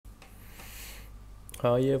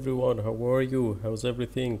Hi everyone, how are you? How's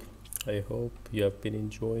everything? I hope you have been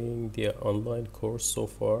enjoying the online course so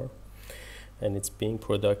far and it's being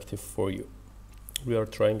productive for you. We are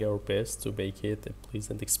trying our best to make it a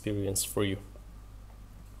pleasant experience for you.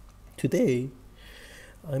 Today,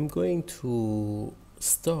 I'm going to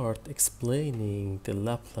start explaining the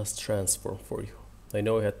Laplace transform for you. I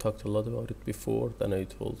know I had talked a lot about it before, then I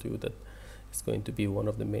told you that it's going to be one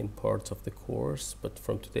of the main parts of the course, but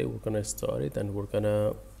from today we're going to start it and we're going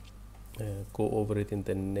to go over it in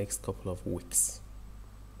the next couple of weeks.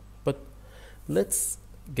 But let's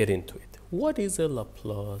get into it. What is a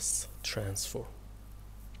Laplace transform?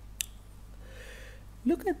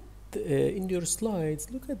 Look at in your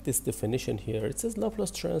slides, look at this definition here. It says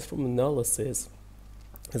Laplace transform analysis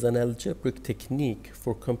is an algebraic technique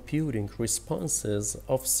for computing responses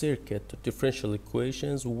of circuit to differential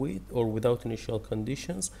equations with or without initial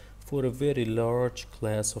conditions for a very large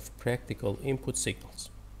class of practical input signals,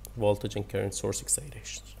 voltage and current source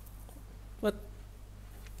excitations. But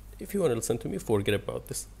if you want to listen to me, forget about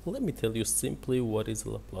this. Let me tell you simply what is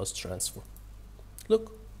a Laplace transform.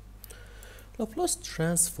 Look, Laplace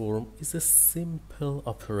transform is a simple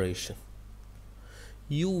operation.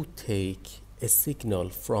 You take a signal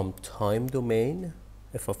from time domain,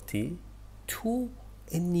 f of t, to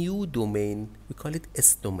a new domain. We call it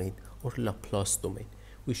S domain or Laplace domain.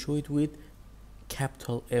 We show it with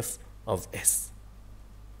capital F of S.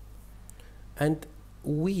 And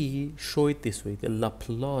we show it this way. The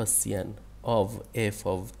Laplacian of f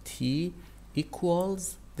of t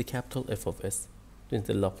equals the capital F of S. Then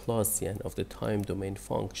the Laplacian of the time domain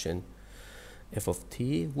function f of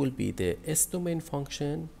t will be the S domain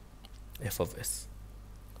function f of S.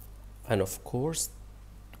 And of course,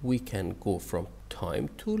 we can go from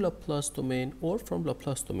time to Laplace domain or from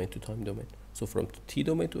Laplace domain to time domain. So from t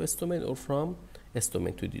domain to S domain or from S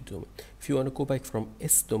domain to D domain. If you want to go back from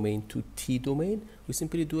S domain to T domain, we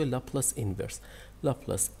simply do a Laplace inverse.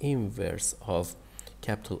 Laplace inverse of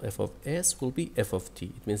capital F of S will be f of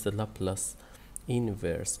t. It means the Laplace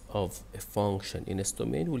inverse of a function in S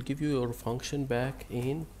domain will give you your function back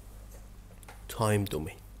in time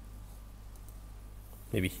domain.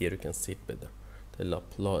 Maybe here you can see it better. The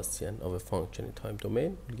Laplacian of a function in time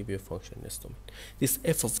domain will give you a function in S domain. This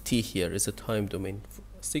f of t here is a time domain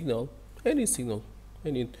signal. Any signal,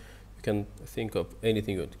 you can think of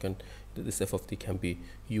anything. You can, this f of t can be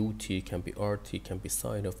ut, can be rt, can be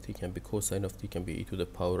sine of t, can be cosine of t, can be e to the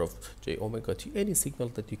power of j omega t. Any signal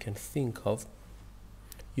that you can think of,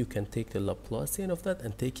 you can take the Laplacian of that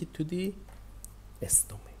and take it to the S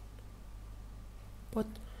domain. But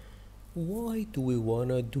why do we want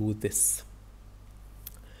to do this?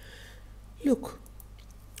 Look,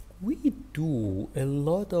 we do a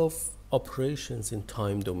lot of operations in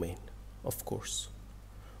time domain. Of course,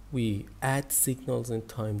 we add signals in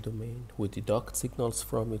time domain, we deduct signals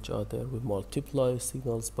from each other, we multiply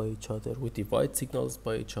signals by each other, we divide signals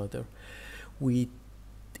by each other, we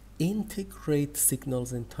integrate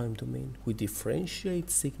signals in time domain, we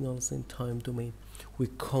differentiate signals in time domain, we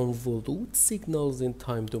convolute signals in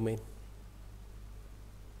time domain.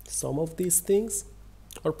 Some of these things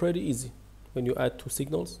are pretty easy. When you add two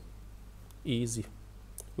signals, easy.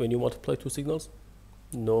 When you multiply two signals,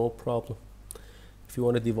 no problem. If you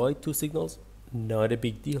want to divide two signals, not a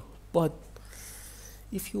big deal. But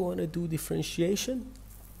if you want to do differentiation,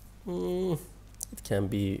 it can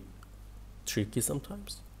be tricky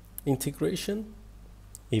sometimes. Integration,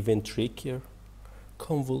 even trickier.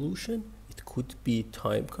 Convolution, it could be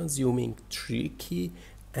time consuming, tricky,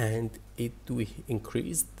 and it will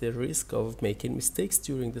increase the risk of making mistakes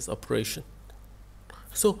during this operation.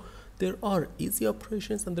 So there are easy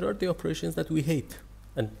operations and there are the operations that we hate.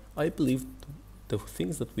 And I believe the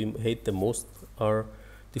things that we hate the most are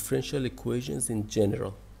differential equations in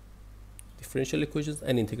general. Differential equations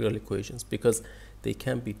and integral equations, because they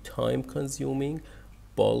can be time consuming,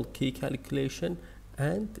 bulky calculation,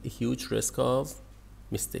 and a huge risk of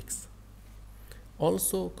mistakes.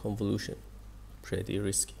 Also convolution, pretty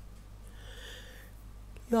risky.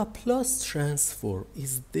 Laplace transform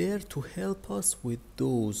is there to help us with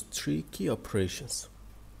those tricky operations.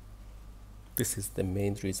 This is the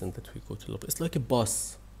main reason that we go to Laplace. It's like a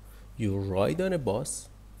bus. You ride on a bus,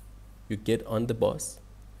 you get on the bus,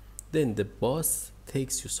 then the bus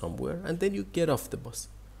takes you somewhere, and then you get off the bus.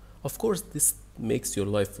 Of course, this makes your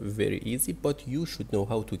life very easy, but you should know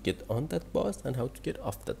how to get on that bus and how to get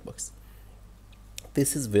off that bus.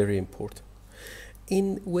 This is very important.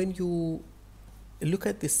 When you look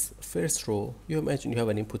at this first row, you imagine you have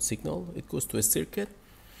an input signal, it goes to a circuit,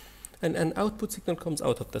 and an output signal comes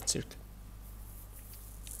out of that circuit.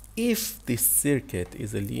 If this circuit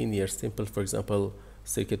is a linear, simple, for example,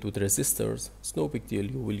 circuit with resistors, it's no big deal.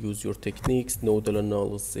 You will use your techniques, nodal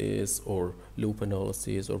analysis or loop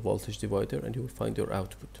analysis or voltage divider, and you will find your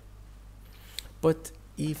output. But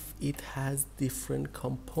if it has different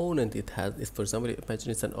component, if for example,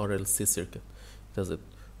 imagine it's an RLC circuit, it has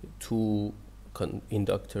 2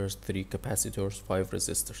 inductors, 3 capacitors, 5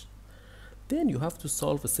 resistors. Then you have to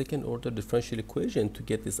solve a second order differential equation to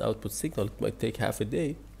get this output signal. It might take half a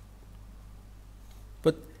day.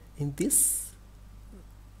 But in this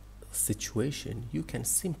situation, you can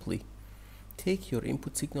simply take your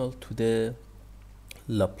input signal to the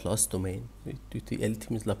Laplace domain. The LT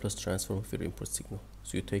means Laplace transform of your input signal.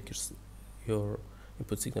 So you take your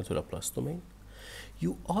input signal to Laplace domain.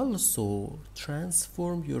 You also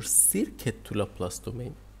transform your circuit to Laplace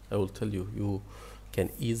domain. I will tell you, you can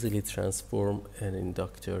easily transform an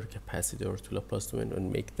inductor, capacitor to Laplace domain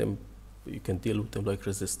and make them, you can deal with them like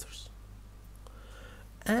resistors.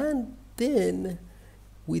 And then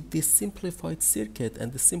with this simplified circuit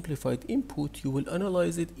and the simplified input, you will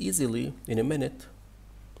analyze it easily in a minute,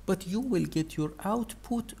 but you will get your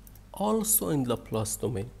output also in Laplace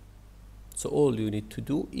domain. So all you need to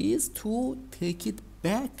do is to take it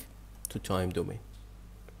back to time domain.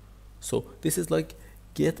 So this is like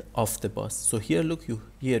get off the bus. So here, look, you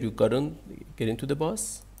get into the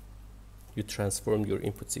bus, you transform your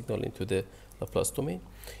input signal into the Laplace domain.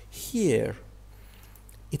 Here,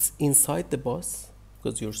 it's inside the bus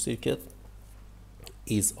because your circuit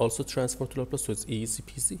is also transformed to Laplace, so it's easy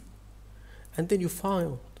peasy. And then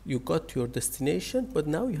you got your destination, but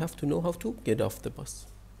now you have to know how to get off the bus.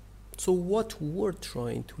 So what we're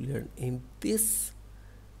trying to learn in this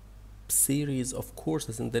series of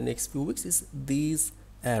courses in the next few weeks is these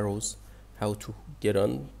arrows, how to get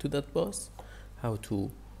on to that bus, how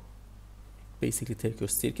to basically take your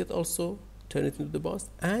circuit also, turn it into the bus,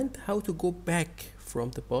 and how to go back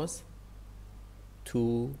from the bus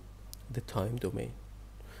to the time domain.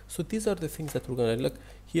 So these are the things that we're gonna look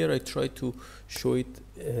here. I try to show it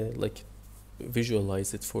like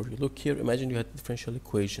visualize it for you. Look here, imagine you had a differential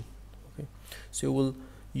equation. Okay, so you will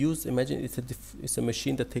use, imagine it's a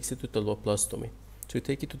machine that takes it to the Laplace domain. So you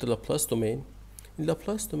take it to the Laplace domain. In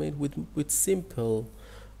Laplace domain, with simple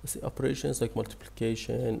operations like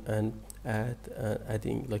multiplication and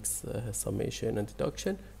adding, like summation and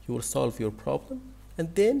deduction, you will solve your problem,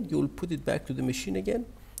 and then you will put it back to the machine again.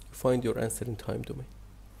 You find your answer in time domain.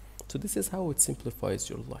 So this is how it simplifies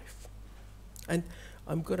your life. And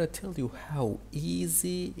I'm gonna tell you how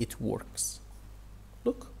easy it works.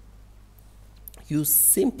 Look, you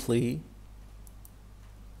simply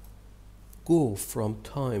go from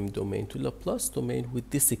time domain to Laplace domain with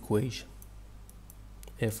this equation.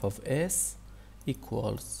 F of s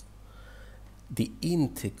equals the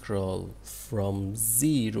integral from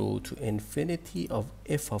 0 to infinity of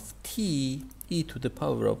f of t e to the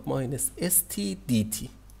power of minus st dt.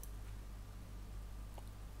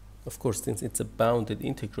 Of course, since it's a bounded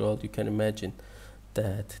integral, you can imagine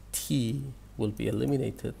that t will be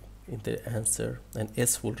eliminated in the answer and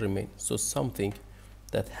s will remain. So something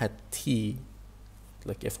that had t,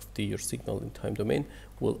 like f of t, your signal in time domain,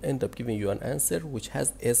 will end up giving you an answer which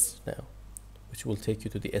has s now, which will take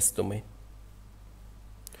you to the s domain.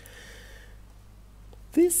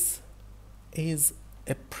 This is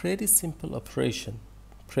a pretty simple operation,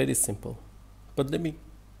 pretty simple. But let me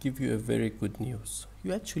give you a very good news.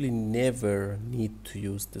 You actually never need to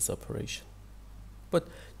use this operation. But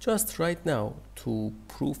just right now, to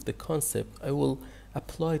prove the concept, I will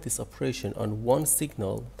apply this operation on one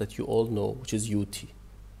signal that you all know, which is ut,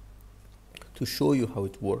 to show you how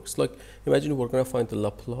it works. Like, imagine we're going to find the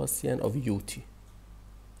Laplacian of ut.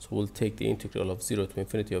 So we'll take the integral of 0 to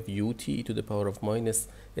infinity of ut e to the power of minus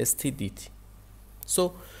st dt.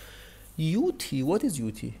 So ut, what is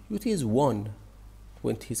ut? Ut is 1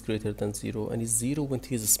 when t is greater than 0, and is 0 when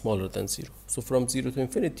t is smaller than 0. So from 0 to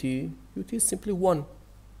infinity, ut is simply 1.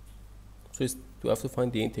 So you have to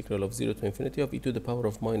find the integral of 0 to infinity of e to the power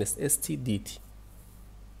of minus st dt.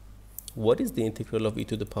 What is the integral of e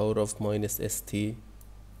to the power of minus st?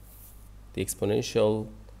 The exponential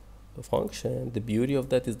function. The beauty of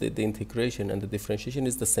that is that the integration and the differentiation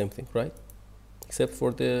is the same thing, right? Except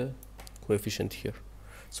for the coefficient here.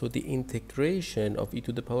 So the integration of e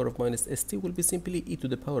to the power of minus st will be simply e to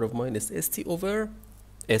the power of minus st over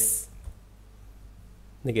s,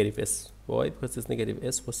 negative s. Why? Because this negative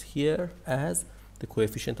s was here as the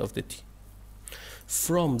coefficient of the t.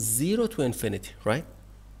 From 0 to infinity, right?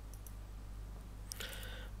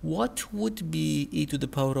 What would be e to the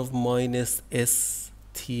power of minus st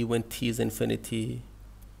when t is infinity?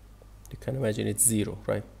 You can imagine it's 0,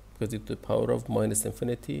 right? Because e to the power of minus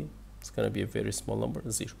infinity, it's going to be a very small number,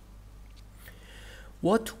 0.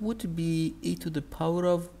 What would be e to the power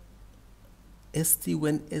of st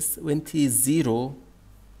when t is 0?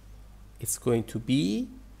 It's going to be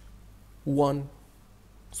 1.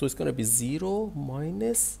 So it's going to be 0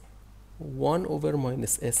 minus 1 over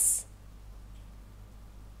minus s,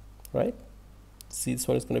 right? See, this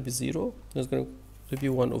one is going to be 0. It's going to be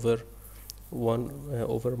 1 over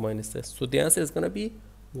minus s. So the answer is going to be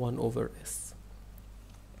 1 over s.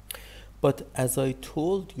 But as I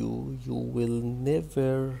told you, you will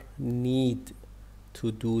never need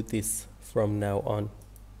to do this from now on.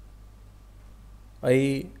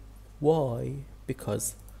 Why?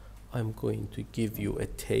 Because I'm going to give you a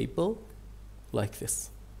table like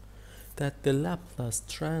this, that the Laplace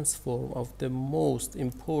transform of the most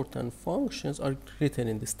important functions are written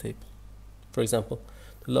in this table. For example,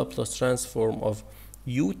 the Laplace transform of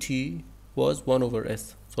ut was 1 over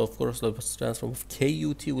s. So of course Laplace transform of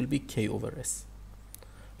kut will be k over s.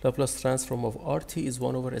 Laplace transform of rt is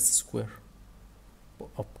 1 over s square.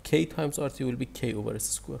 Of k times rt will be k over s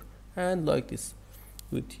square. And like this,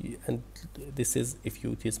 ut, and this is if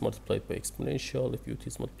ut is multiplied by exponential, if ut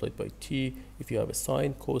is multiplied by t, if you have a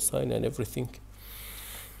sine, cosine, and everything.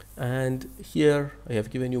 And here I have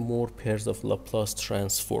given you more pairs of Laplace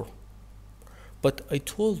transform. But I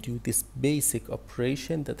told you this basic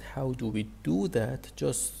operation, that how do we do that,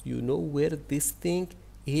 just you know where this thing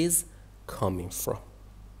is coming from.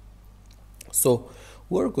 So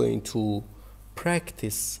we're going to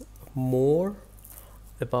practice more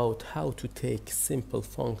about how to take simple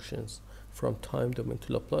functions from time domain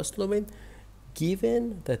to Laplace domain,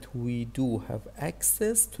 given that we do have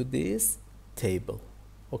access to this table.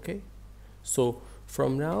 Okay, so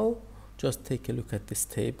from now just take a look at this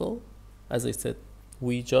table. As I said,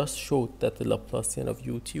 we just showed that the Laplacian of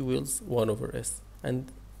ut was 1 over s, and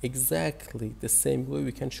exactly the same way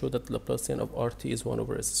we can show that the Laplacian of rt is 1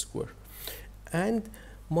 over s square, and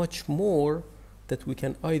much more, that we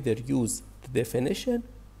can either use the definition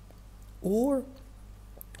or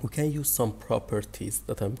we can use some properties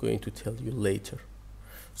that I'm going to tell you later.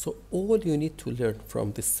 So all you need to learn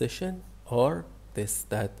from this session are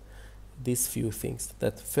these few things.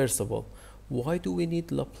 That first of all, why do we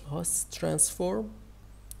need Laplace transform?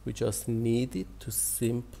 We just need it to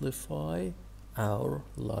simplify our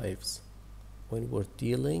lives when we're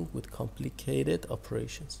dealing with complicated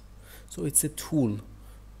operations. So it's a tool.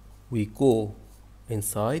 We go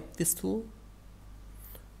inside this tool,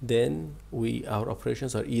 then our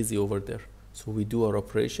operations are easy over there. So we do our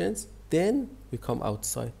operations, then we come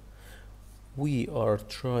outside. We are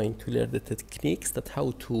trying to learn the techniques that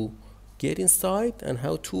how to get inside and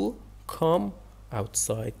how to come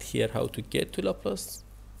outside. Here, how to get to Laplace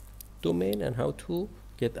domain and how to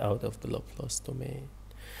get out of the Laplace domain.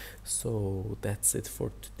 So that's it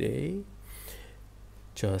for today.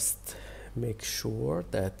 Just make sure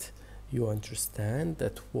that you understand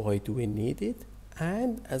that why do we need it,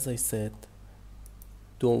 and as I said,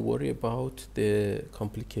 don't worry about the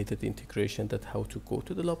complicated integration, that how to go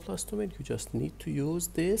to the Laplace domain. You just need to use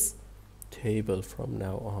this table from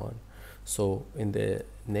now on. So in the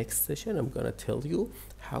next session, I'm gonna tell you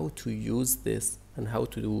how to use this and how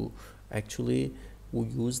to actually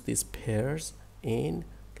use these pairs in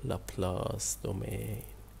Laplace domain.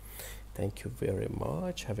 Thank you very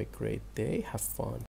much. Have a great day. Have fun.